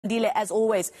Andile, as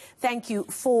always, thank you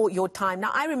for your time.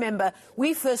 Now, I remember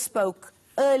we first spoke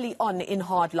early on in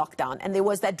hard lockdown, and there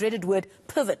was that dreaded word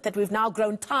pivot that we've now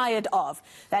grown tired of,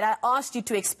 that I asked you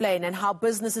to explain, and how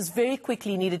businesses very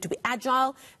quickly needed to be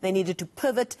agile, they needed to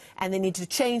pivot, and they needed to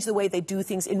change the way they do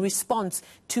things in response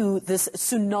to this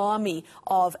tsunami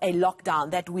of a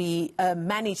lockdown that we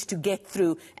managed to get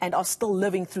through and are still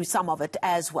living through some of it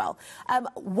as well.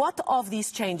 What of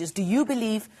these changes do you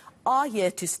believe are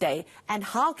here to stay, and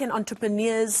how can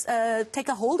entrepreneurs take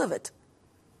a hold of it?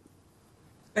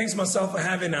 Thanks, Marcel, for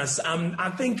having us. I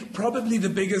think probably the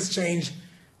biggest change,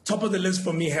 top of the list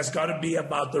for me, has got to be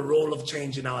about the role of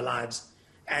change in our lives.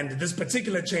 And this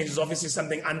particular change is obviously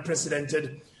something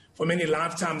unprecedented for many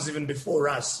lifetimes even before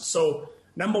us. So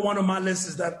number one on my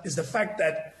list is the fact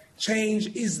that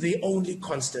change is the only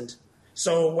constant.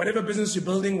 So whatever business you're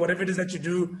building, whatever it is that you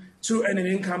do to earn an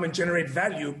income and generate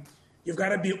value, you've got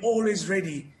to be always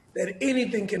ready that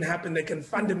anything can happen that can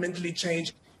fundamentally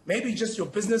change maybe just your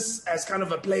business as kind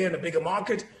of a player in a bigger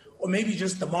market, or maybe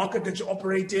just the market that you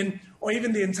operate in, or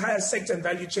even the entire sector and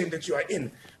value chain that you are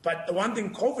in. But the one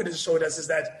thing COVID has showed us is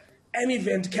that an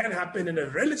event can happen in a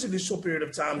relatively short period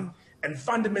of time and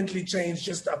fundamentally change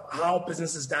just how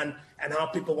business is done and how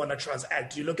people want to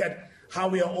transact. You look at how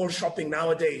we are all shopping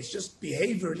nowadays, just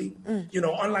behaviorally. You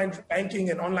know, online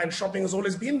banking and online shopping has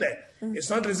always been there.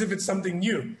 It's not as if it's something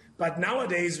new. But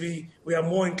nowadays, we are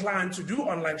more inclined to do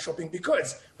online shopping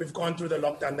because we've gone through the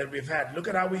lockdown that we've had. Look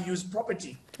at how we use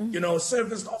property. You know,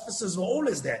 serviced offices were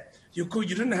always there. You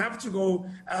didn't have to go,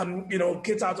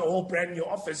 kit out a whole brand new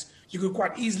office. You could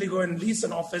quite easily go and lease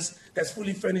an office that's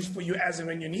fully furnished for you as and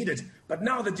when you need it. But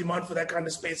now the demand for that kind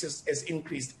of space has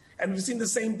increased. And we've seen the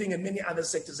same thing in many other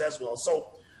sectors as well. So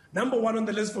number one on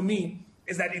the list for me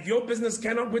is that if your business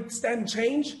cannot withstand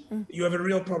change, you have a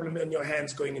real problem in your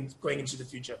hands going into the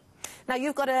future. Now,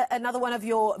 you've got another one of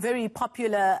your very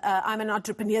popular I'm an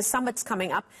Entrepreneur Summits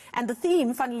coming up, and the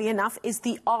theme, funnily enough, is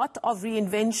the art of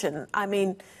reinvention. I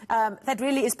mean, that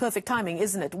really is perfect timing,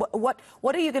 isn't it? What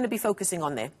are you going to be focusing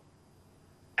on there?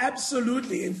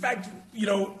 Absolutely. In fact, you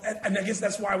know, and I guess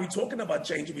that's why we're talking about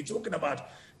change. We're talking about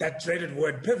that dreaded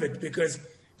word pivot, because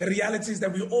the reality is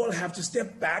that we all have to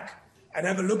step back and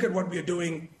have a look at what we're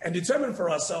doing and determine for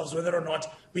ourselves whether or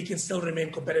not we can still remain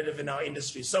competitive in our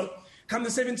industry. So come the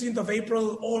 17th of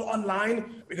April, all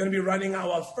online, we're going to be running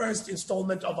our first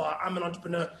installment of our I'm an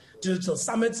Entrepreneur Digital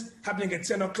Summit, happening at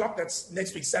 10 o'clock. That's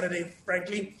next week, Saturday,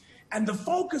 frankly. And the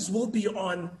focus will be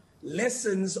on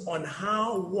lessons on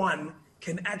how one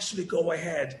can actually go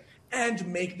ahead and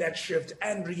make that shift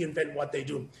and reinvent what they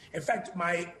do. In fact,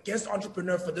 my guest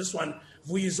entrepreneur for this one,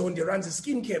 Vuyi Zondi, runs a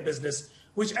skincare business,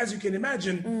 which, as you can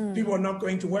imagine, people are not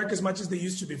going to work as much as they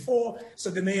used to before. So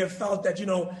they may have felt that,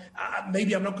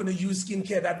 maybe I'm not going to use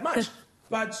skincare that much.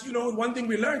 But, one thing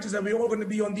we learned is that we're all going to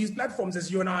be on these platforms, as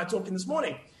you and I are talking this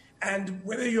morning. And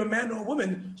whether you're a man or a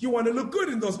woman, you want to look good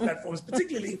in those platforms,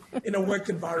 particularly in a work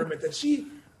environment. That she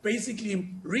basically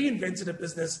reinvented a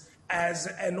business as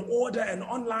an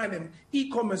online and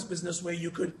e-commerce business where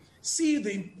you could see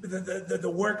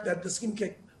the work that the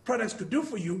skincare products could do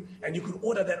for you, and you could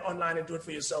order that online and do it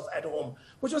for yourself at home,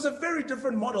 which was a very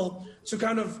different model to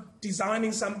kind of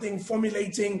designing something,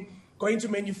 formulating, going to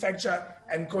manufacture,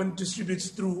 and going to distribute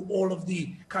through all of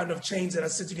the kind of chains that are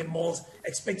sitting in malls,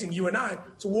 expecting you and I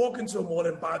to walk into a mall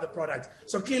and buy the product.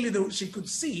 So clearly she could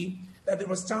see that it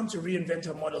was time to reinvent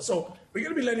her model. So we're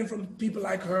going to be learning from people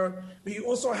like her. We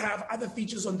also have other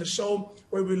features on the show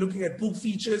where we're looking at book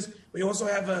features. We also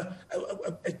have a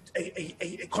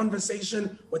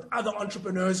conversation with other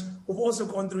entrepreneurs who've also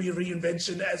gone through a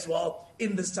reinvention as well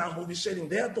in this time. We'll be sharing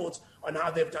their thoughts on how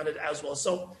they've done it as well.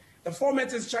 So the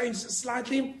format has changed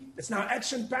slightly. It's now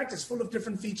action-packed. It's full of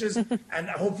different features, and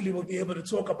hopefully we'll be able to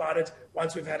talk about it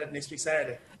once we've had it next week,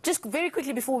 Saturday. Just very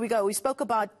quickly before we go, we spoke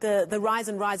about the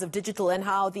rise of digital and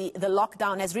how the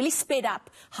lockdown has really sped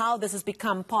up how this has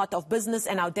become part of business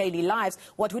and our daily lives.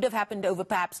 What would have happened over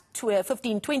perhaps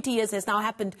 15, 20 years has now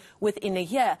happened within a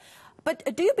year.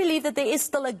 But do you believe that there is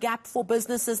still a gap for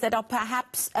businesses that are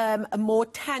perhaps more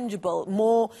tangible,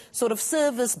 more sort of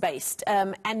service-based,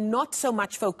 and not so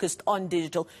much focused on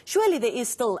digital? Surely there is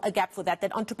still a gap for that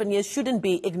entrepreneurs shouldn't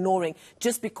be ignoring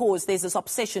just because there's this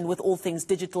obsession with all things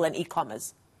digital and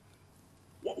e-commerce.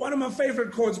 One of my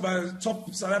favorite quotes by a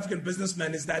top South African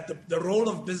businessman is that the role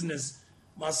of business,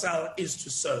 Marcel, is to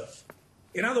serve.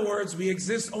 In other words, we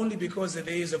exist only because there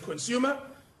is a consumer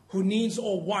who needs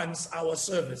or wants our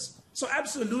service. So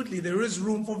absolutely, there is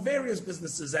room for various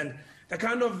businesses, and the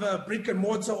kind of brick and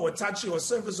mortar or touchy or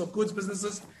service or goods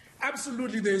businesses,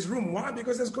 absolutely there's room. Why?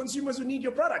 Because there's consumers who need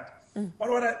your product. But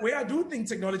where I do think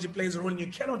technology plays a role, and you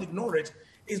cannot ignore it,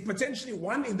 is potentially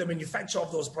one in the manufacture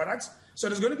of those products. So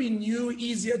there's going to be new,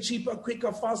 easier, cheaper,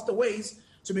 quicker, faster ways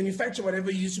to manufacture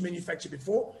whatever you used to manufacture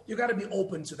before. You've got to be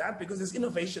open to that, because there's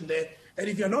innovation there that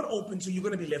if you're not open to, you're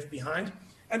going to be left behind.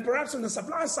 And perhaps on the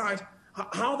supply side,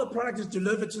 how the product is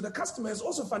delivered to the customer has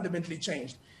also fundamentally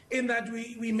changed, in that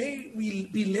we may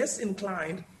be less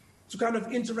inclined to kind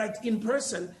of interact in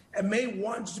person and may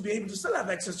want to be able to still have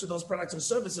access to those products and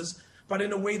services, but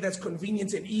in a way that's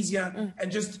convenient and easier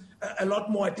and just a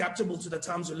lot more adaptable to the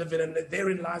times we live in, and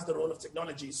therein lies the role of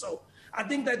technology. So I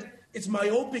think that it's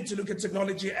myopic to look at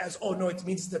technology as, oh no, it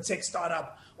means the tech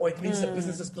startup, or it means the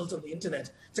business is built on the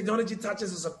internet. Technology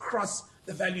touches us across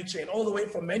the value chain, all the way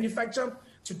from manufacture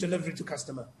to delivery to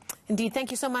customer. Indeed,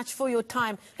 thank you so much for your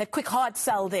time. A quick hard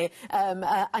sell there.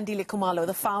 Andile Khumalo,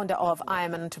 the founder of I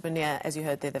Am an Entrepreneur. As you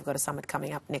heard there, they've got a summit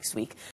coming up next week.